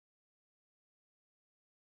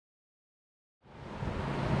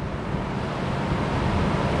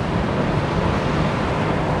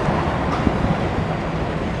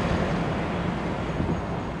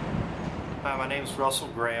my name is Russell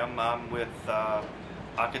Graham. I'm with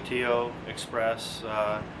Ocotillo Express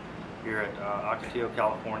here at Ocotillo,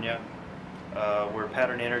 California, where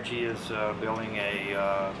Pattern Energy is building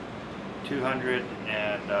a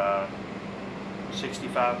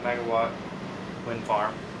 265 megawatt wind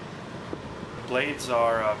farm. The blades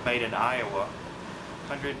are made in Iowa,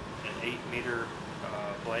 108 meter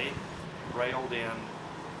blade, railed in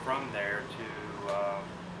from there to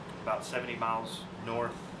about 70 miles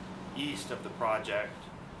northeast of the project,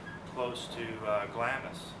 close to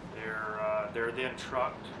Glamis. They're then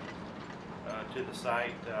trucked to the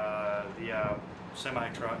site via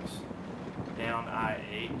semi-trucks down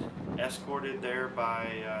I-8, escorted there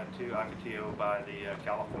to Ocotillo by the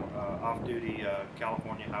off-duty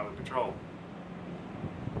California Highway Patrol.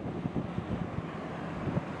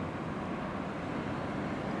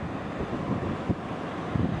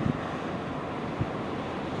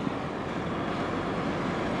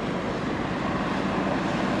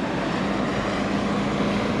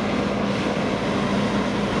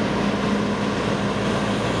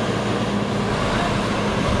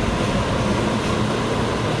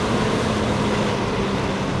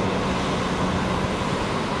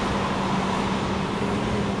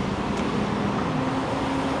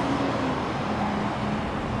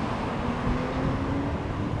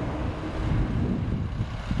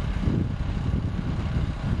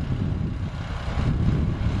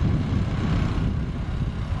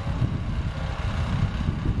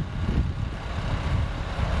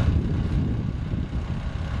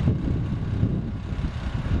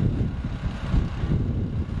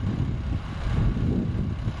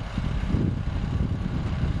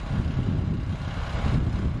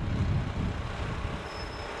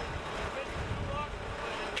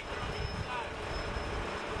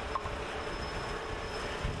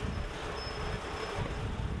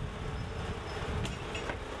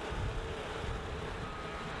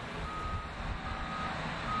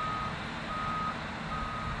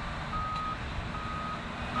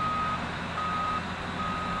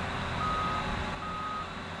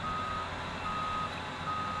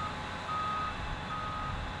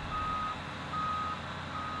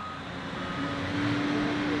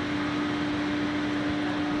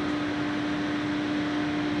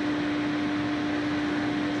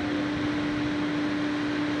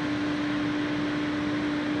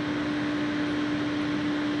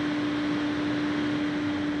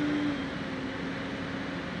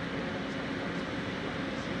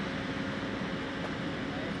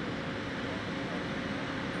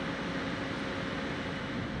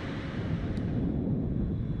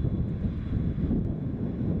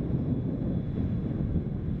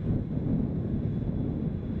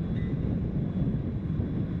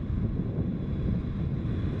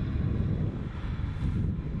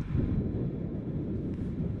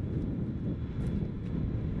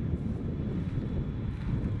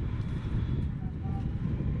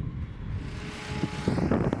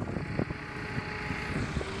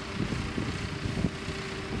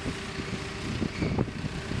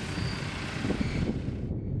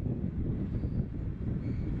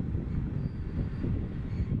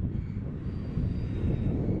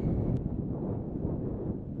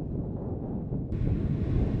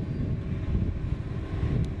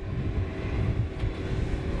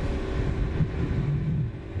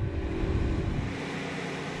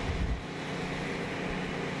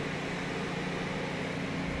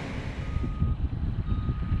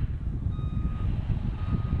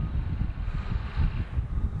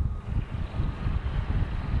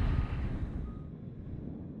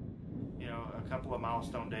 A couple of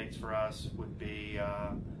milestone dates for us would be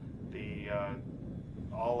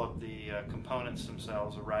all of the components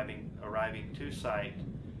themselves arriving to site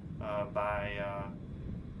by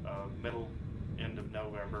end of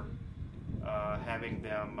November, having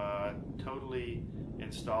them totally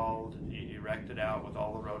installed, erected out with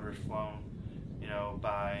all the rotors flown,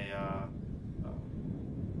 by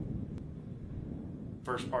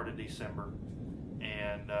first part of December,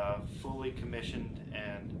 and fully commissioned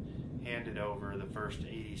and handed over the first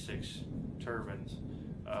 86 turbines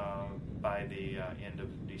by the end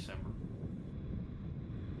of December.